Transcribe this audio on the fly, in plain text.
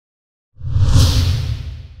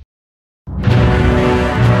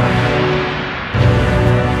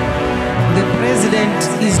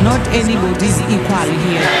not anybody's equal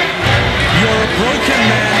here. You're a broken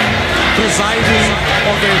man presiding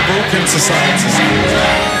over a broken society.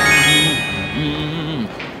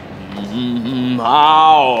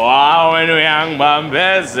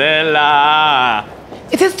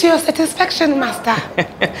 It is to your satisfaction, Master.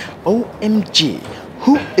 OMG,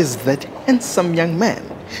 who is that handsome young man?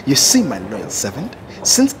 You see, my loyal servant,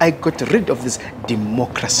 since I got rid of this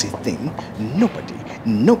democracy thing,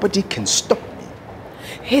 nobody can stop me.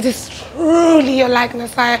 It is truly your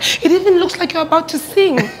likeness, sire. It even looks like you're about to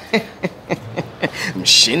sing.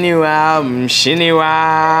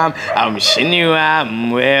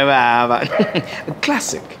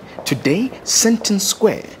 Classic. Today, sentence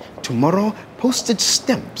square. Tomorrow, postage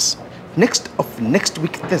stamps. Next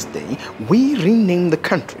week, Thursday, we rename the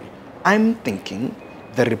country. I'm thinking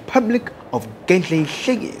the Republic of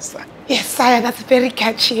Dictatorings. Yes, sire, that's very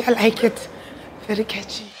catchy. I like it. Very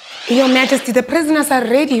catchy. Your Majesty, the prisoners are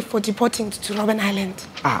ready for deporting to Robben Island.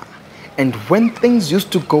 Ah, and when things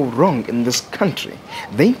used to go wrong in this country,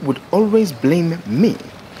 they would always blame me.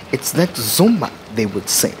 It's that Zuma, they would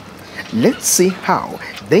say. Let's see how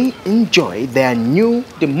they enjoy their new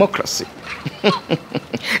democracy.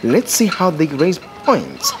 Let's see how they raise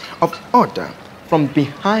points of order from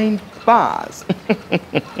behind bars.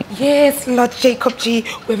 Yes, Lord Jacob G.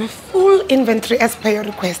 We have a full inventory as per your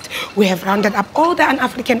request. We have rounded up all the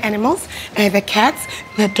un-African animals, the cats,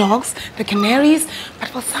 the dogs, the canaries, but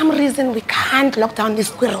for some reason we can't lock down the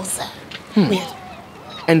squirrels. Weird.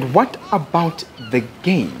 And what about the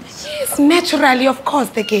gays? Yes, naturally, of course,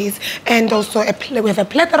 the gays. And also we have a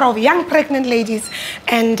plethora of young pregnant ladies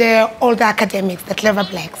and all the academics, the clever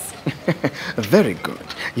blacks. Very good.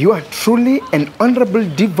 You are truly an honorable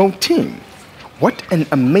devotee. What an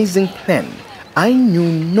amazing plan. I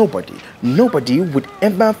knew nobody would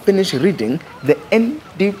ever finish reading the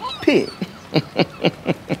NDP.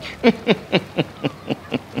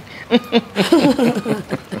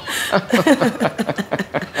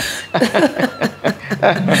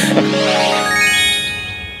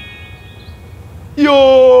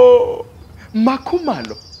 Yo,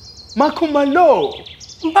 Makumalo.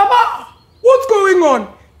 Baba, what's going on?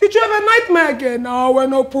 Did you have a nightmare again?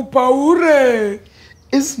 No pupaure.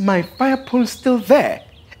 Is my fire pole still there?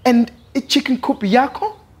 And a chicken coop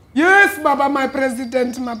yako? Yes, Baba, my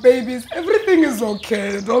president, my babies. Everything is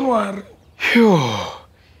okay. Don't worry.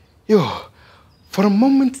 Yo, for a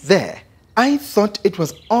moment there, I thought it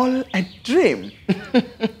was all a dream.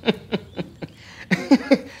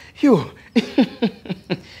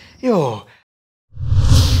 Yo,